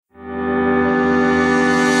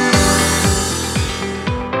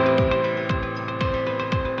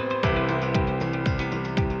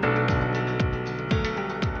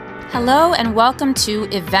Hello and welcome to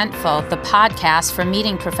Eventful, the podcast for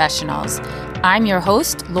meeting professionals. I'm your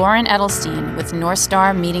host, Lauren Edelstein with North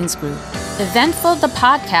Star Meetings Group. Eventful, the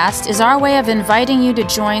podcast, is our way of inviting you to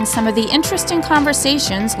join some of the interesting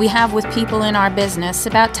conversations we have with people in our business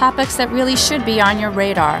about topics that really should be on your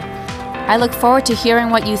radar. I look forward to hearing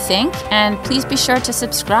what you think, and please be sure to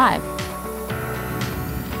subscribe.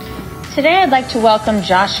 Today I'd like to welcome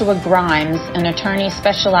Joshua Grimes, an attorney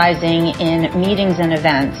specializing in meetings and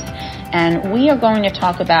events. And we are going to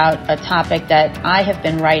talk about a topic that I have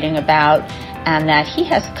been writing about and that he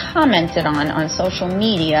has commented on social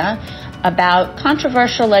media about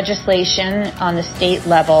controversial legislation on the state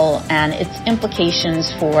level and its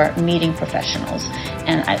implications for meeting professionals.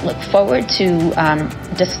 And I look forward to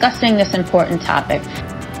discussing this important topic.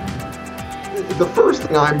 The first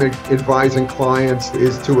thing I'm advising clients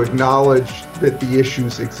is to acknowledge that the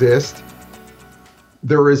issues exist.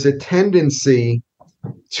 There is a tendency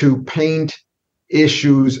to paint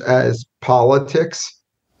issues as politics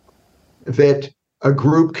that a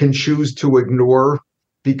group can choose to ignore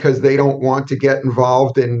because they don't want to get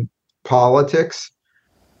involved in politics.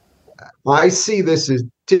 I see this as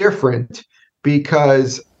different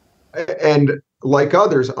because, and like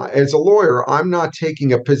others, as a lawyer, I'm not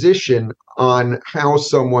taking a position on how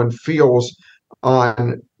someone feels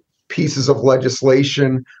on pieces of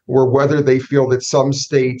legislation or whether they feel that some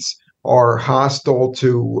states are hostile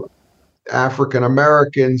to African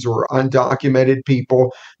Americans or undocumented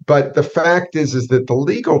people. But the fact is that the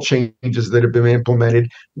legal changes that have been implemented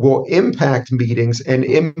will impact meetings and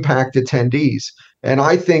impact attendees. And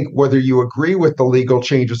I think whether you agree with the legal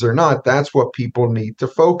changes or not, that's what people need to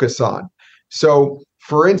focus on. So,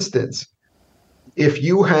 for instance, if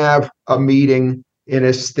you have a meeting in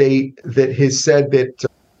a state that has said that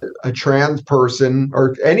a trans person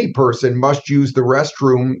or any person must use the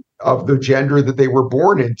restroom of the gender that they were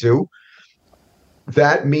born into,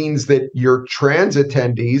 that means that your trans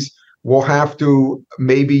attendees will have to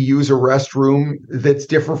maybe use a restroom that's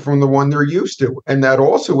different from the one they're used to. And that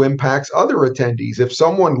also impacts other attendees. If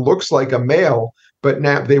someone looks like a male, but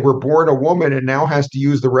now they were born a woman and now has to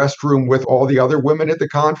use the restroom with all the other women at the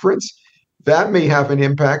conference, that may have an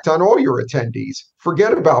impact on all your attendees.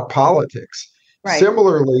 Forget about politics. Right.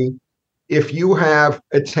 Similarly, if you have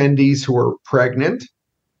attendees who are pregnant,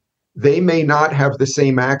 they may not have the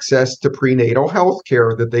same access to prenatal health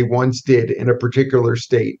care that they once did in a particular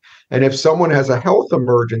state. And if someone has a health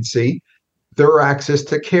emergency, their access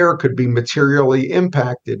to care could be materially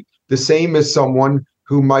impacted. The same as someone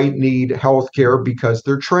who might need health care because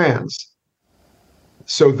they're trans.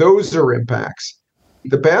 So those are impacts.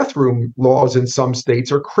 The bathroom laws in some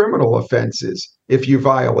states are criminal offenses if you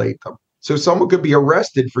violate them. So someone could be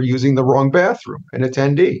arrested for using the wrong bathroom, an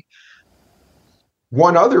attendee.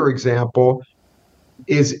 One other example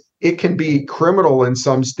is it can be criminal in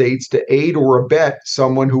some states to aid or abet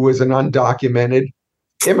someone who is an undocumented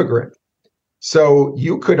immigrant. So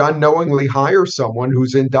you could unknowingly hire someone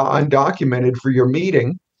who's undocumented for your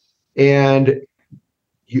meeting, and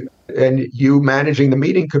you managing the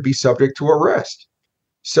meeting could be subject to arrest.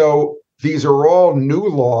 So these are all new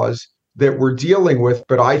laws that we're dealing with,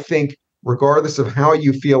 but I think regardless of how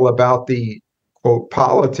you feel about the, quote,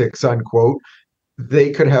 politics, unquote,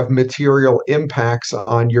 they could have material impacts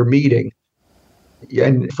on your meeting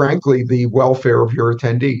and, frankly, the welfare of your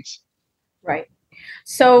attendees. Right.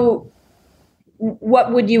 So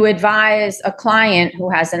what would you advise a client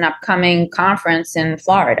who has an upcoming conference in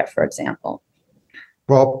Florida, for example?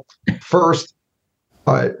 Well, first,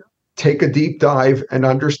 take a deep dive and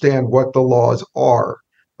understand what the laws are.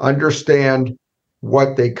 Understand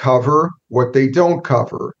what they cover, what they don't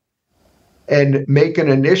cover, and make an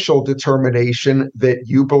initial determination that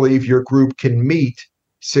you believe your group can meet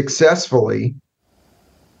successfully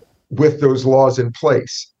with those laws in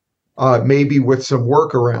place, maybe with some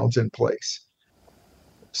workarounds in place.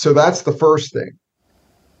 So that's the first thing.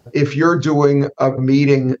 If you're doing a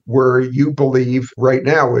meeting where you believe right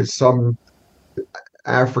now, as some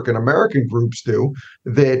African American groups do,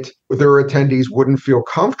 that their attendees wouldn't feel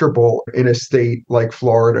comfortable in a state like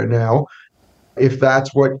Florida now, if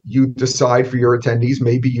that's what you decide for your attendees,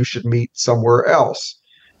 maybe you should meet somewhere else.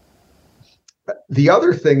 The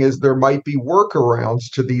other thing is there might be workarounds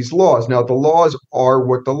to these laws. Now, the laws are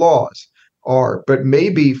what the laws are, but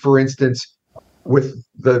maybe, for instance, with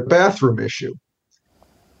the bathroom issue,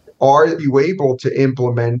 are you able to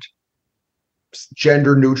implement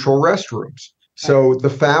gender-neutral restrooms? So the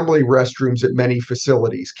family restrooms at many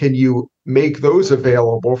facilities, can you make those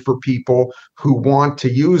available for people who want to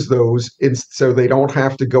use those so they don't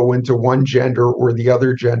have to go into one gender or the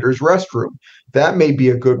other gender's restroom? That may be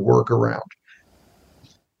a good workaround.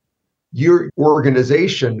 your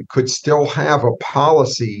organization could still have a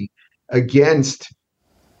policy against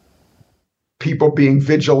people being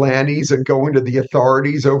vigilantes and going to the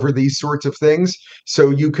authorities over these sorts of things.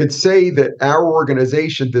 So you could say that our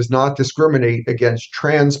organization does not discriminate against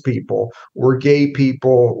trans people or gay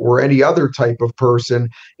people or any other type of person.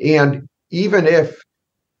 And even if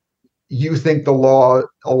you think the law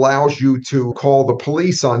allows you to call the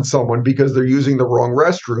police on someone because they're using the wrong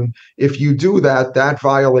restroom, if you do that, that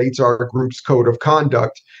violates our group's code of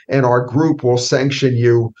conduct, and our group will sanction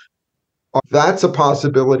you. That's a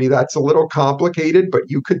possibility. That's a little complicated, but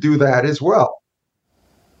you could do that as well.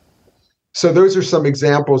 So those are some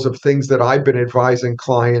examples of things that I've been advising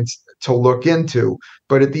clients to look into.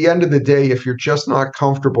 But at the end of the day, if you're just not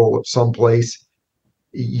comfortable at someplace,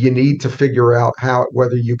 you need to figure out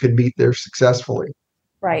whether you can meet there successfully.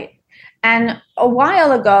 Right. And a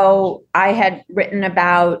while ago, I had written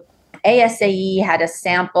about ASAE had a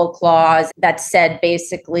sample clause that said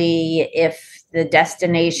basically if the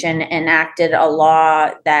destination enacted a law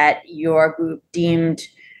that your group deemed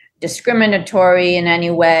discriminatory in any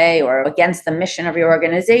way or against the mission of your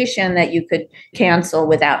organization, that you could cancel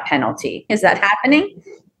without penalty. Is that happening?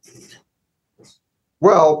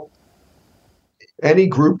 Well, any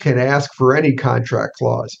group can ask for any contract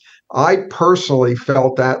clause. I personally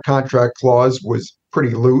felt that contract clause was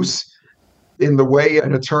pretty loose in the way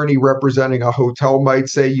an attorney representing a hotel might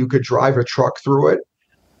say you could drive a truck through it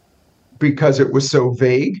because it was so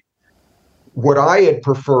vague. What I had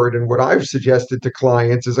preferred and what I've suggested to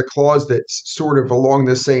clients is a clause that's sort of along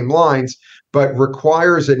the same lines, but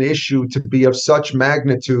requires an issue to be of such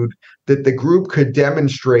magnitude that the group could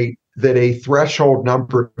demonstrate that a threshold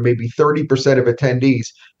number, maybe 30% of attendees,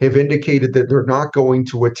 have indicated that they're not going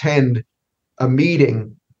to attend a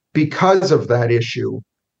meeting because of that issue.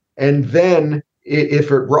 And then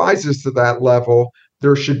if it rises to that level,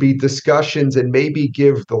 there should be discussions and maybe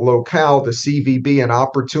give the locale, the CVB, an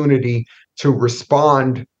opportunity to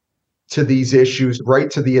respond to these issues right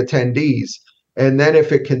to the attendees. And then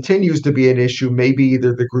if it continues to be an issue, maybe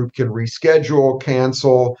either the group can reschedule,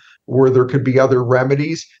 cancel, or there could be other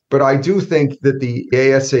remedies. But I do think that the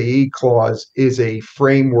ASAE clause is a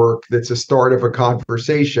framework that's a start of a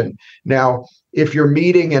conversation. Now, if you're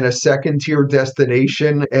meeting in a second-tier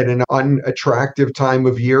destination at an unattractive time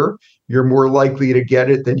of year, you're more likely to get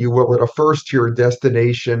it than you will at a first-tier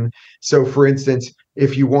destination. So, for instance,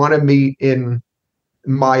 if you want to meet in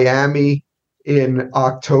Miami in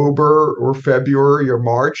October or February or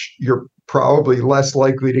March, you're probably less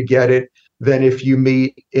likely to get it than if you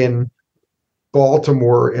meet in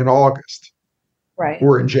Baltimore in August, right,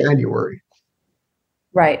 or in January.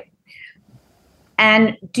 Right.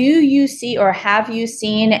 And do you see or have you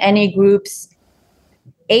seen any groups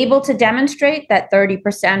able to demonstrate that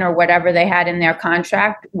 30% or whatever they had in their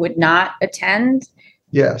contract would not attend?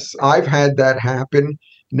 Yes, I've had that happen.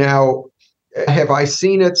 Now, have I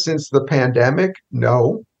seen it since the pandemic?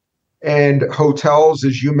 No. And hotels,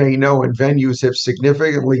 as you may know, and venues have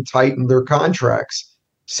significantly tightened their contracts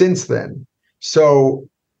since then. So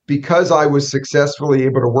because I was successfully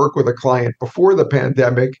able to work with a client before the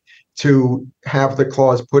pandemic to have the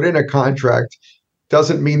clause put in a contract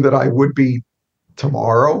doesn't mean that I would be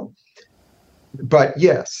tomorrow. But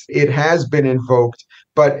yes, it has been invoked.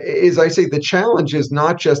 But as I say, the challenge is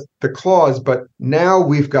not just the clause, but now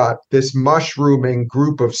we've got this mushrooming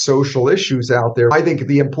group of social issues out there. I think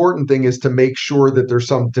the important thing is to make sure that there's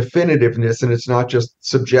some definitiveness and it's not just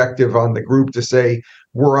subjective on the group to say,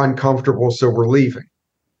 we're uncomfortable, so we're leaving.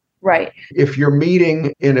 Right. If you're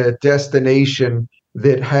meeting in a destination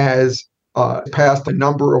that has passed a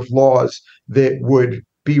number of laws that would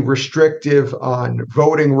be restrictive on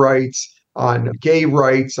voting rights, on gay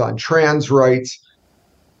rights, on trans rights,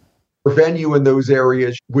 the venue in those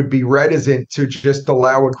areas would be reticent to just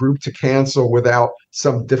allow a group to cancel without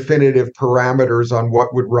some definitive parameters on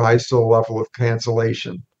what would rise to the level of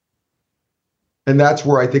cancellation. And that's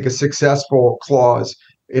where I think a successful clause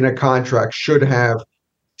in a contract should have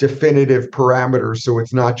definitive parameters, so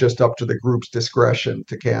it's not just up to the group's discretion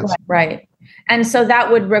to cancel. Right. And so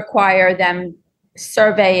that would require them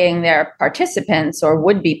surveying their participants or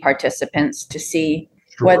would-be participants to see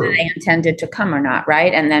whether they intended to come or not,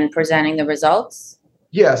 right? And then presenting the results?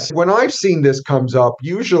 Yes. When I've seen this comes up,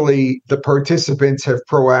 usually the participants have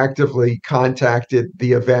proactively contacted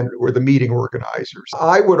the event or the meeting organizers.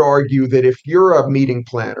 I would argue that if you're a meeting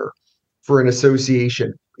planner for an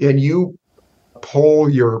association and you poll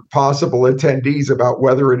your possible attendees about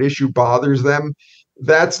whether an issue bothers them,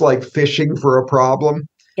 that's like fishing for a problem.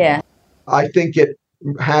 Yeah. I think it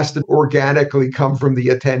has to organically come from the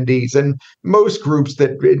attendees. And most groups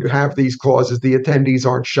that have these clauses, the attendees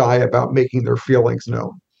aren't shy about making their feelings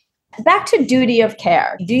known. Back to duty of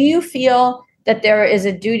care. Do you feel that there is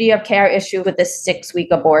a duty of care issue with the 6-week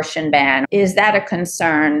abortion ban? Is that a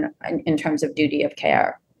concern in terms of duty of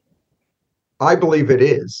care? I believe it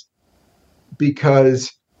is,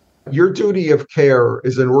 because your duty of care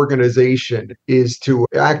as an organization is to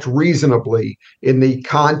act reasonably in the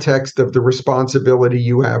context of the responsibility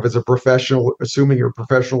you have as a professional, assuming you're a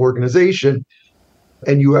professional organization,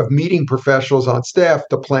 and you have meeting professionals on staff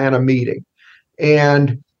to plan a meeting.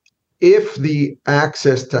 And if the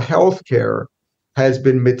access to healthcare has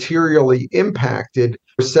been materially impacted,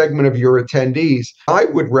 a segment of your attendees, I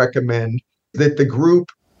would recommend that the group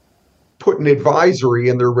put an advisory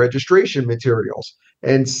in their registration materials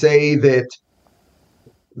and say that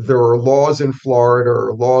there are laws in Florida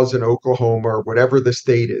or laws in Oklahoma or whatever the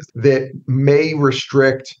state is that may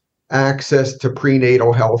restrict access to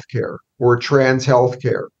prenatal health care or trans health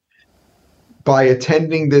care. By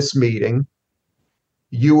attending this meeting,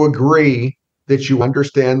 you agree that you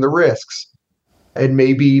understand the risks and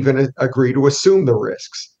maybe even agree to assume the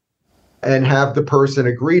risks, and have the person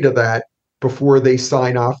agree to that before they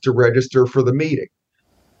sign off to register for the meeting.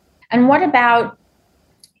 And what about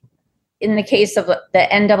in the case of the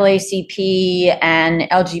NAACP and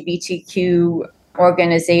LGBTQ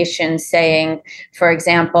organizations saying, for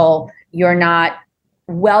example, you're not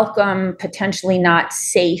welcome, potentially not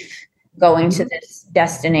safe going to this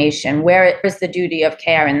destination? Where is the duty of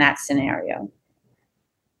care in that scenario?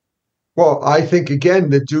 Well, I think, again,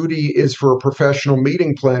 the duty is for a professional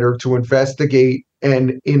meeting planner to investigate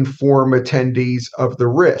and inform attendees of the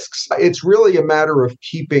risks. It's really a matter of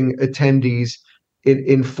keeping attendees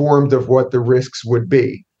informed of what the risks would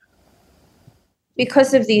be.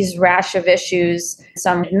 Because of these rash of issues,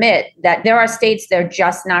 some admit that there are states they're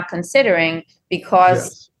just not considering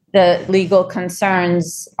because the legal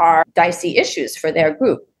concerns are dicey issues for their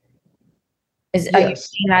group. Are you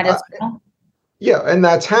seeing that as well? Yeah, and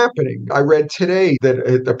that's happening. I read today that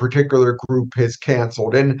a particular group has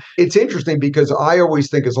canceled. And it's interesting because I always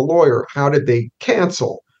think as a lawyer, how did they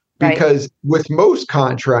cancel? Because with most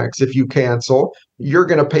contracts, if you cancel, you're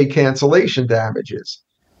going to pay cancellation damages.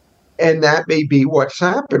 And that may be what's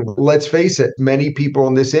happened. Let's face it, many people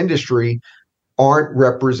in this industry aren't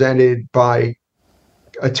represented by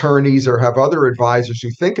attorneys or have other advisors who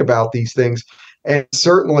think about these things. And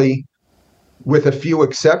certainly, with a few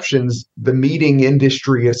exceptions, the meeting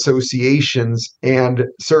industry associations and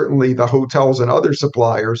certainly the hotels and other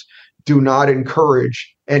suppliers do not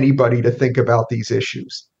encourage anybody to think about these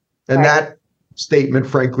issues. And that statement,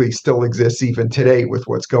 frankly, still exists even today with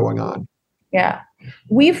what's going on. Yeah.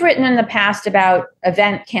 We've written in the past about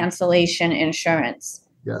event cancellation insurance.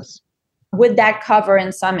 Yes. Would that cover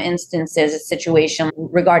in some instances a situation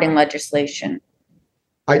regarding legislation?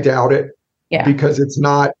 I doubt it. Yeah. Because it's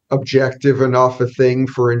not objective enough a thing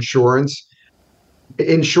for insurance.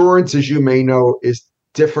 Insurance, as you may know, is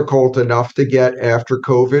difficult enough to get after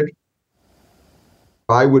COVID.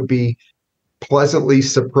 I would be pleasantly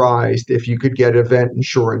surprised if you could get event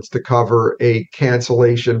insurance to cover a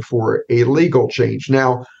cancellation for a legal change.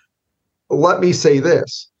 Now, let me say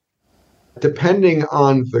this. Depending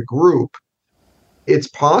on the group, it's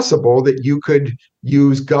possible that you could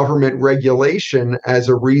use government regulation as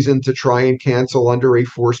a reason to try and cancel under a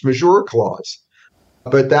force majeure clause.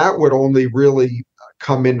 But that would only really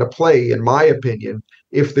come into play, in my opinion,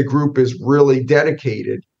 if the group is really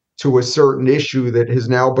dedicated to a certain issue that has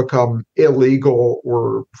now become illegal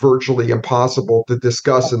or virtually impossible to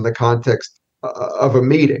discuss in the context of a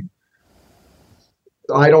meeting.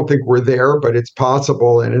 I don't think we're there, but it's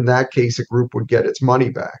possible. And in that case, a group would get its money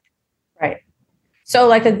back. Right. So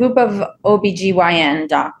like a group of OBGYN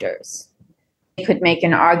doctors, they could make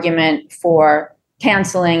an argument for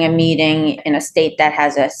canceling a meeting in a state that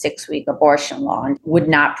has a 6-week abortion law and would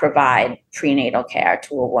not provide prenatal care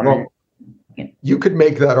to a woman. Well, you could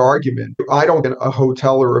make that argument. I don't think a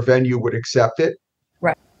hotel or a venue would accept it.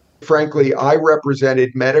 Right. Frankly, I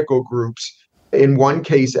represented medical groups, in one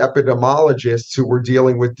case, epidemiologists who were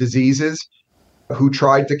dealing with diseases, who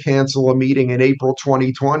tried to cancel a meeting in April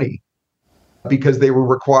 2020 because they were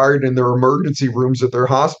required in their emergency rooms at their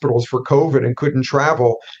hospitals for COVID and couldn't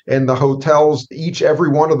travel. And the hotels, every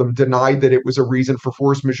one of them denied that it was a reason for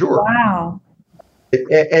force majeure. Wow.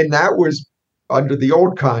 And that was under the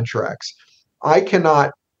old contracts. I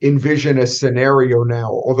cannot envision a scenario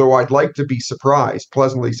now, although I'd like to be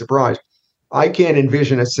pleasantly surprised. I can't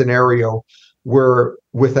envision a scenario where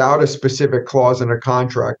without a specific clause in a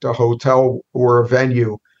contract, a hotel or a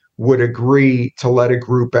venue would agree to let a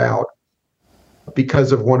group out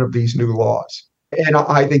because of one of these new laws. And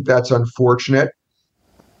I think that's unfortunate.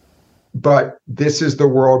 But this is the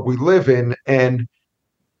world we live in. And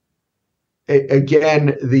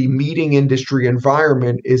again, the meeting industry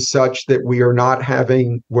environment is such that we are not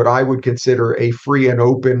having what I would consider a free and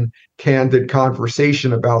open, candid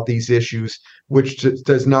conversation about these issues, which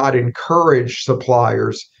does not encourage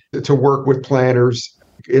suppliers to work with planners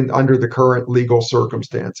under the current legal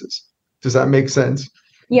circumstances. Does that make sense?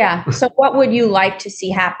 Yeah. So what would you like to see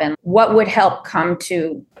happen? What would help come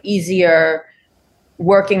to easier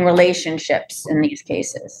working relationships in these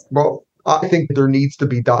cases? Well, I think there needs to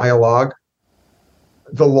be dialogue.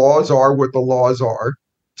 The laws are what the laws are.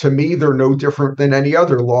 To me, they're no different than any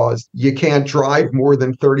other laws. You can't drive more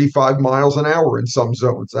than 35 miles an hour in some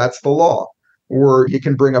zones. That's the law. Or you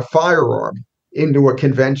can bring a firearm into a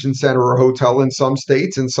convention center or hotel in some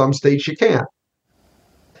states. In some states, you can't.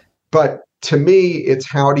 But to me, it's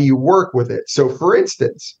how do you work with it? So, for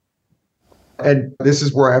instance, and this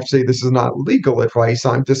is where I have to say this is not legal advice,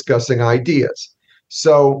 I'm discussing ideas.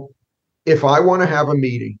 So if I want to have a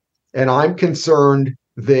meeting and I'm concerned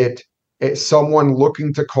that someone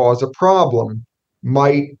looking to cause a problem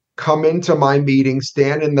might come into my meeting,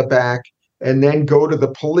 stand in the back, and then go to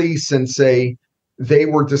the police and say they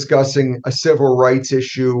were discussing a civil rights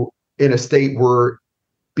issue in a state where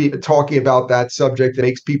talking about that subject that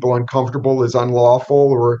makes people uncomfortable is unlawful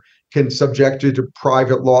or can subject you to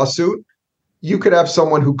private lawsuit. You could have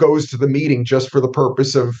someone who goes to the meeting just for the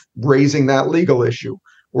purpose of raising that legal issue,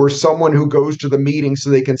 or someone who goes to the meeting so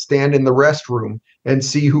they can stand in the restroom and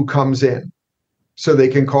see who comes in so they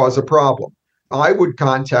can cause a problem. I would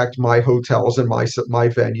contact my hotels and my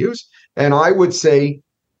venues, and I would say,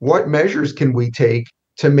 what measures can we take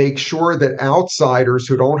to make sure that outsiders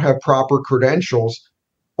who don't have proper credentials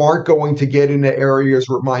aren't going to get into areas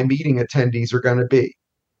where my meeting attendees are going to be?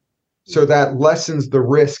 So that lessens the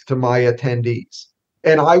risk to my attendees.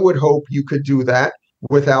 And I would hope you could do that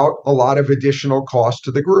without a lot of additional cost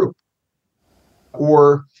to the group.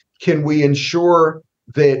 Or can we ensure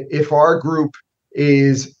that if our group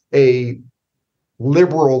is a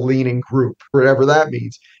liberal leaning group, whatever that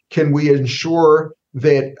means, can we ensure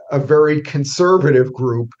that a very conservative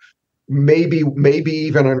group, maybe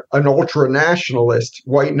even an ultra nationalist,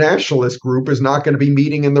 white nationalist group, is not going to be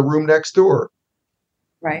meeting in the room next door?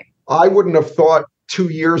 Right. I wouldn't have thought 2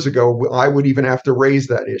 years ago I would even have to raise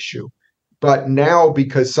that issue. But now,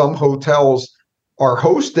 because some hotels are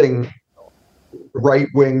hosting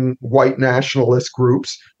right-wing white nationalist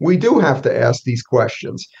groups, we do have to ask these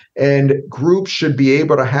questions. And groups should be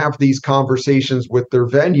able to have these conversations with their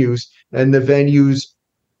venues, and the venues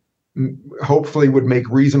hopefully would make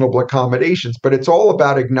reasonable accommodations. But it's all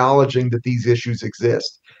about acknowledging that these issues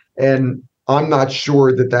exist. And I'm not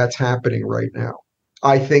sure that that's happening right now.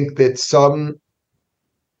 I think that some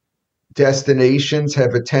destinations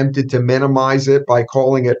have attempted to minimize it by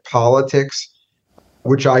calling it politics,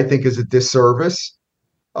 which I think is a disservice.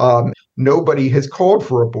 Nobody has called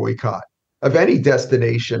for a boycott of any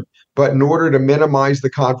destination, but in order to minimize the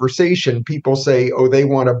conversation, people say, oh, they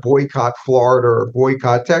want to boycott Florida or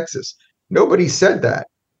boycott Texas. Nobody said that.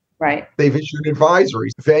 Right. They've issued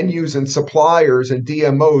advisories. Venues and suppliers and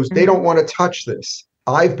DMOs, they don't want to touch this.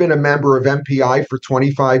 I've been a member of MPI for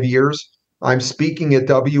 25 years. I'm speaking at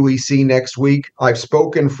WEC next week. I've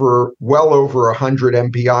spoken for well over 100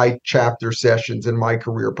 MPI chapter sessions in my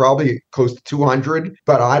career, probably close to 200,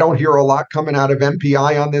 but I don't hear a lot coming out of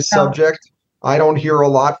MPI on this subject. I don't hear a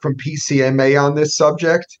lot from PCMA on this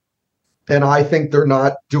subject, and I think they're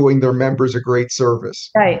not doing their members a great service.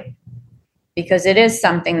 Right, because it is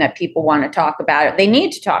something that people want to talk about. They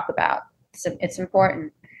need to talk about. It's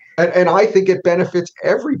important. And I think it benefits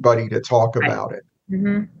everybody to talk about it.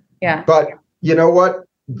 Mm-hmm. Yeah. But you know what?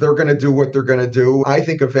 They're going to do what they're going to do. I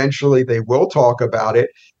think eventually they will talk about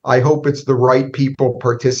it. I hope it's the right people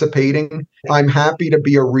participating. I'm happy to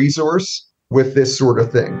be a resource with this sort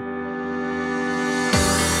of thing.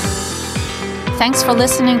 Thanks for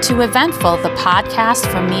listening to Eventful, the podcast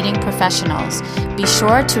for meeting professionals. Be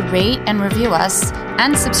sure to rate and review us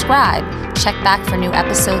and subscribe. Check back for new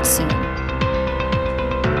episodes soon.